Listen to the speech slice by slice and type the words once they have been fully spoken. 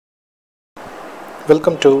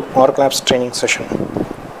Welcome to Oracle Apps training session.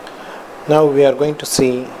 Now we are going to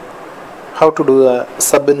see how to do a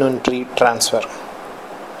subinventory transfer.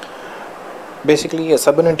 Basically, a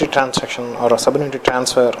subinventory transaction or a subinventory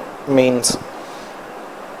transfer means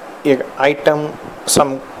an item,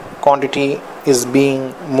 some quantity is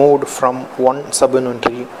being moved from one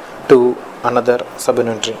subinventory to another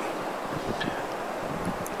subinventory.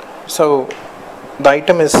 So the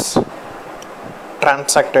item is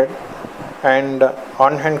transacted and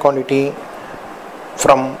on-hand quantity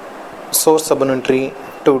from source subinventory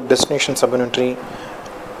to destination subinventory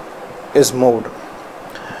is moved.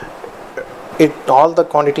 All the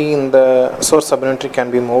quantity in the source subinventory can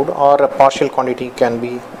be moved, or a partial quantity can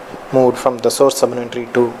be moved from the source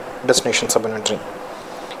subinventory to destination subinventory.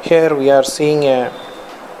 Here we are seeing a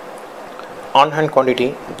on-hand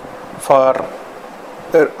quantity for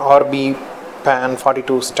RB PAN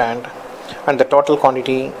 42 stand, and the total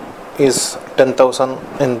quantity is 10,000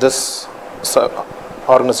 in this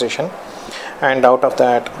organization, and out of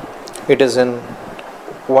that it is in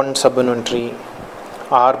one subinventory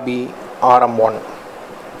RB RM1.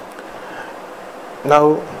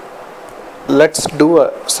 Now let's do a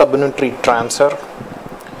subinventory transfer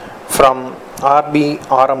from RB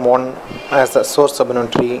RM1 as the source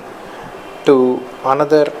subinventory to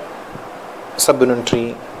another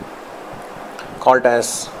subinventory called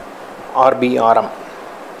as RB RM.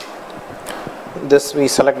 This we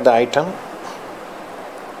select the item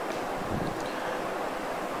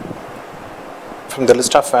from the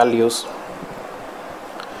list of values,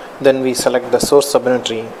 then we select the source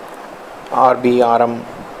subinventory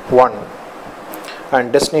RBRM1,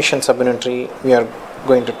 and destination subinventory we are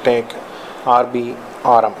going to take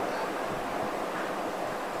RBRM,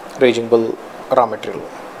 raging bull raw material,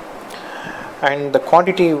 and the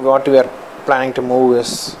quantity what we are planning to move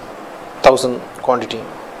is 1000 quantity.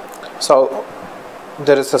 So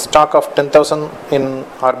there is a stock of 10,000 in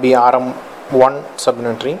RBRM1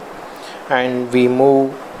 subinventory, and we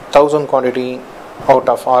move 1000 quantity out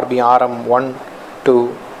of RBRM1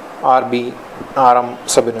 to RBRM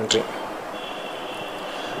subinventory.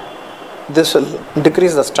 This will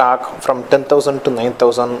decrease the stock from 10,000 to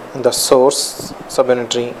 9,000 in the source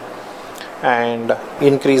subinventory and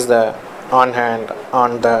increase the on hand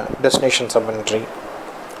on the destination subinventory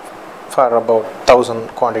for about 1000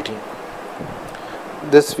 quantity.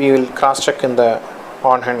 This we will cross check in the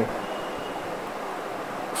on hand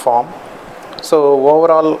form. So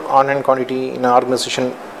overall on hand quantity in our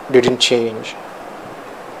organization didn't change,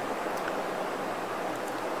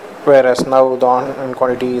 whereas now the on hand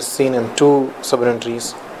quantity is seen in two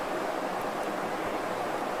subinventories.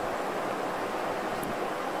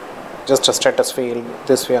 Just a status field,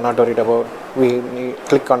 this we are not worried about. We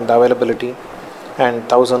click on the availability, and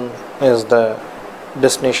 1000 is the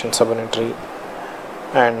destination subinventory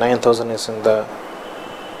and 9000 is in the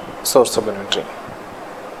source subinventory.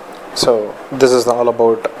 So this is all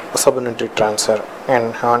about subinventory transfer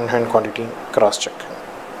and on-hand quantity cross check.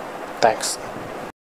 Thanks.